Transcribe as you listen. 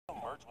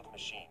merge with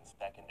machines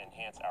that can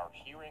enhance our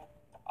hearing,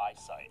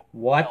 eyesight,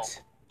 What?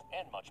 health,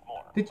 and much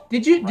more. Did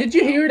Right you now,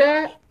 hear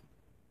there are that?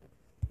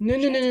 No,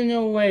 no, no, chances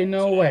no, no way,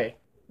 no today. way.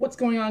 What's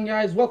going on,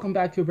 guys? Welcome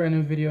back to a brand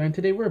new video, and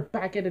today we're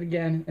back at it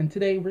again, and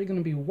today we're going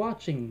to be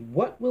watching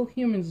what will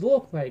humans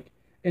look like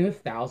in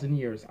 1,000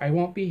 years. I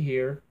won't be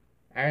here,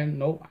 and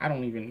nope, I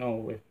don't even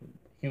know if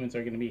humans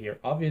are going to be here.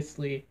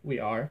 Obviously, we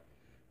are.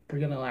 We're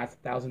going to last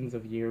thousands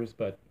of years,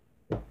 but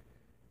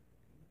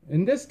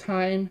in this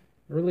time,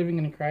 we're living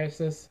in a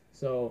crisis,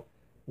 so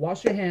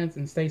wash your hands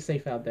and stay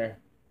safe out there.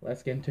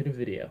 Let's get into the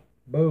video.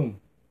 Boom.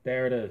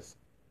 There it is.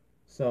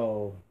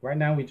 So, right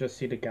now we just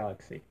see the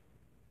galaxy.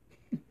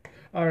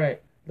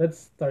 Alright, let's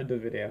start the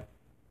video.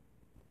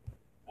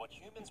 What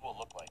humans will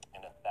look like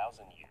in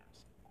 1,000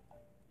 years.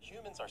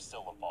 Humans are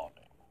still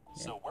evolving.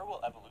 Yeah. So where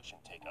will evolution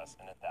take us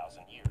in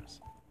 1,000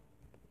 years?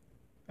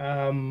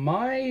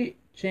 My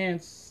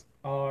chance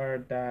are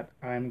that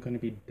I'm gonna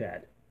be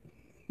dead.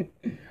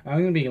 I'm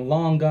gonna be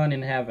long gone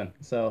in heaven.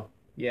 So,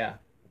 yeah.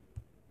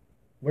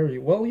 Where?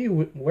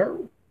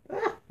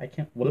 I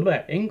can't. What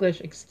about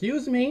English?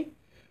 Excuse me.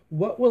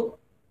 What will?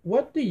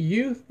 What do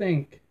you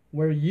think?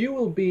 Where you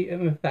will be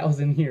in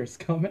 1,000 years?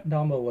 Comment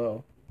down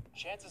below.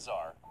 Chances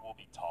are we'll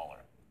be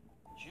taller.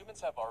 Humans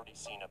have already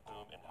seen a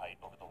boom in height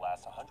over the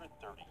last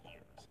 130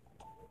 years.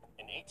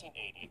 In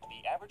 1880,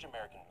 the average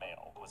American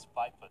male was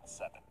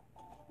 5'7".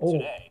 Oh,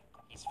 Today,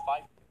 he's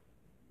 5.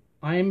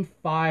 I'm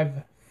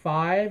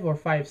 5'5" or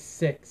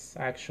 5'6"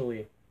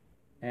 actually,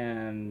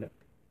 and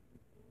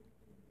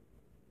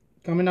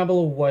comment down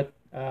below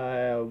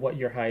what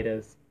your height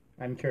is.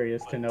 I'm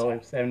curious to know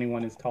if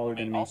anyone is We taller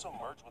may than me. also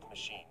merge with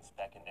machines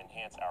that can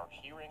enhance our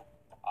hearing,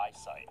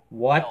 eyesight, health,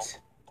 What?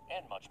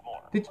 and much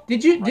more. Right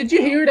Did you now,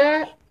 hear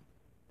there are that?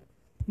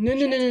 No,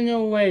 no, no, chances. no,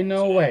 no way,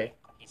 no Today, way,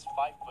 he's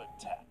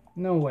 5'10".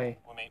 no way.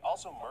 We may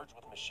also merge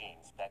with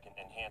machines that can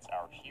enhance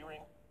our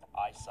hearing,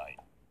 eyesight.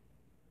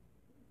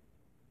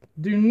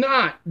 Do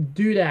not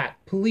do that,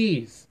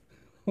 please.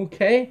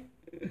 Okay?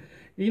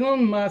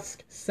 Elon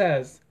Musk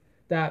says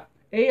that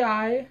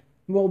AI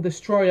will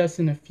destroy us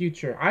in the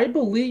future. I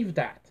believe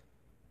that.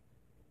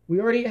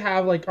 We already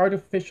have like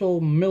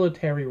artificial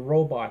military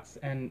robots,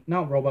 and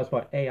not robots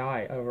but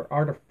AI or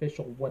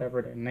artificial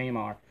whatever their name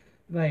are.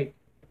 Like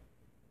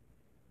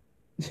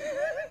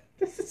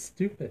this is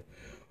stupid.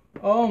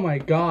 Oh my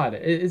god.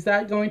 Is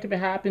that going to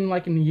happen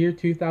like in the year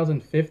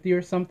 2050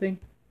 or something?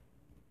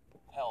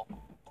 Health,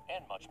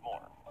 and much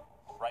more.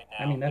 Right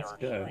I now, mean, there that's are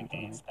good, hearing but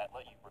aids that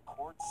let you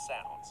record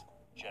sounds,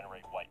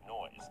 generate white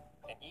noise,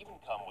 and even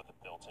come with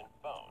a built-in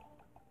phone.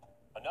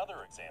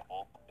 Another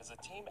example is a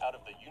team out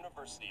of the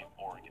University of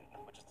Oregon,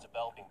 which is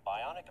developing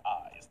bionic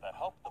eyes that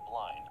help the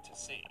blind to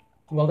see.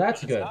 well,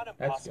 that's But it's good. not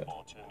That's good.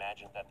 impossible to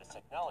imagine that this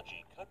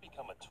technology could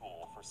become a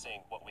tool for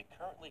seeing what we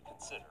currently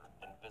consider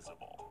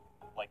invisible,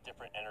 like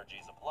different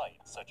energies of light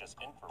such as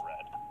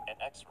infrared and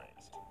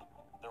X-rays.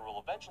 There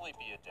will eventually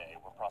be a day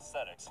where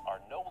prosthetics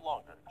are no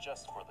longer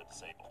just for the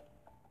disabled.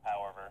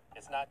 However,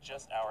 it's not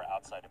just our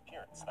outside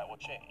appearance that will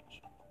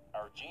change.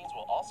 Our genes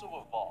will also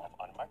evolve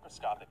on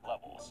microscopic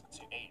levels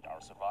to aid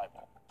our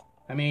survival.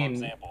 I For mean,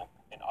 example,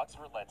 in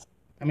Oxford Labs.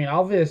 I mean,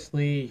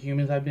 obviously,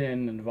 humans have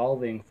been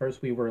evolving.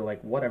 First, we were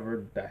like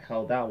whatever the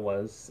hell that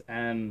was,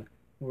 and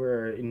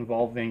we're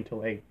evolving to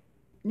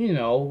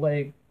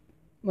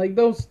like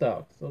those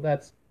stuff. So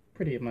that's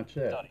pretty much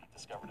it. Study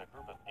discovered a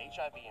group of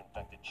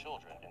HIV-infected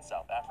children in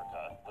South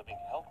Africa living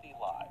healthy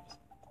lives.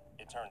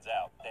 It turns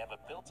out they have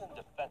a built-in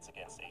defense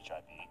against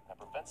HIV that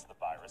prevents the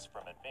virus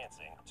from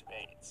advancing to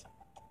AIDS.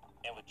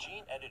 And with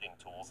gene editing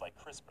tools like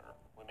CRISPR,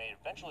 we may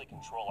eventually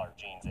control our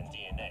genes and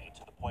DNA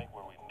to the point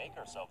where we make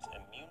ourselves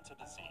immune to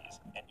disease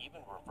and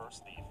even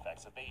reverse the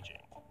effects of aging.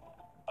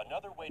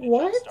 Another way to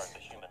jumpstart What?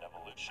 the human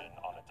evolution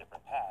on a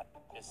different path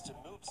is to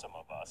move some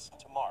of us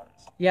to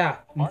Mars.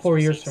 Yeah, in Mars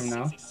 4 years receives from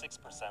now.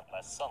 66%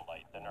 less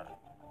sunlight than Earth,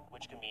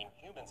 which can mean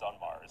humans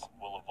on Mars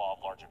will evolve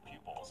larger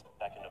pupils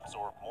that can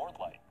absorb more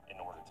light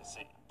in order to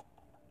see.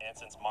 And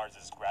since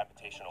Mars's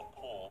gravitational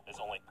pull is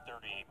only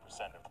 38%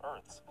 of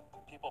Earth's,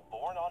 people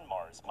born on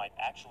Mars might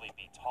actually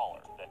be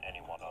taller than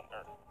anyone on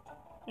Earth.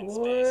 In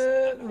space,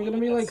 the What? We're gonna fluid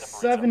be that like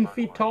separates our 7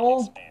 feet vertebrae tall?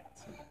 expands,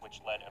 which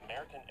led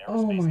American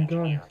Oh aerospace my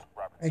god. engineer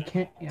Robert Zubrin to I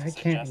can't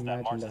suggest that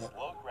imagine Mars's that.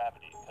 low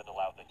gravity could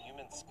allow the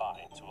human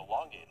spine to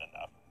elongate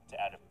enough to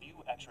add a few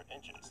extra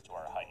inches to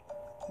our height.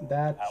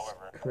 That's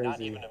However, not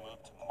crazy. even a move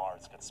to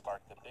Mars could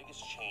spark the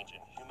biggest change in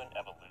human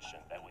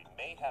evolution that we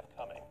may have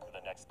coming for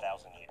the next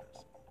 1,000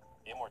 years: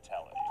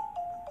 immortality.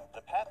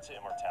 The path to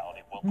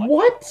immortality will likely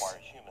What? require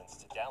humans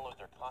to download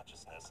their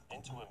consciousness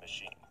into a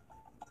machine.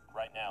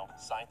 Right now,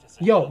 scientists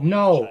in Yo, Italy and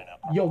no. China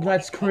are Yo, performing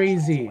that's health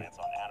crazy. transplants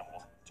on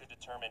animals to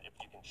determine if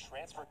you can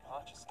transfer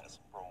consciousness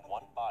from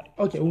one body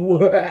Okay, to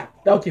another.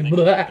 okay, They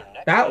believe their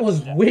next that big was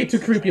step way too is to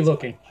creepy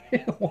looking.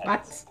 transplant human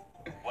pets.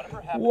 What?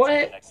 Whatever happens in the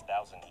What? next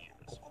 1,000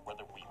 years,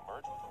 whether we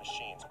merge with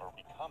machines or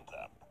become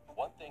them,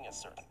 one thing is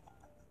certain: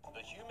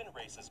 the human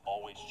race is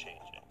always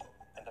changing,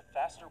 and the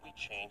faster we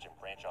change and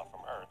branch off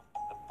from Earth,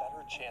 the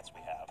better chance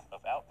we have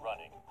of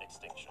outrunning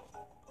extinction.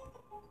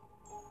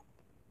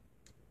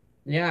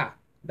 Yeah.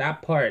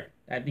 That part,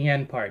 at the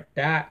end part,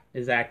 that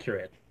is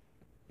accurate.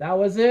 That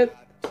was it.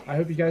 I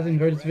hope you guys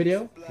enjoyed this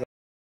video.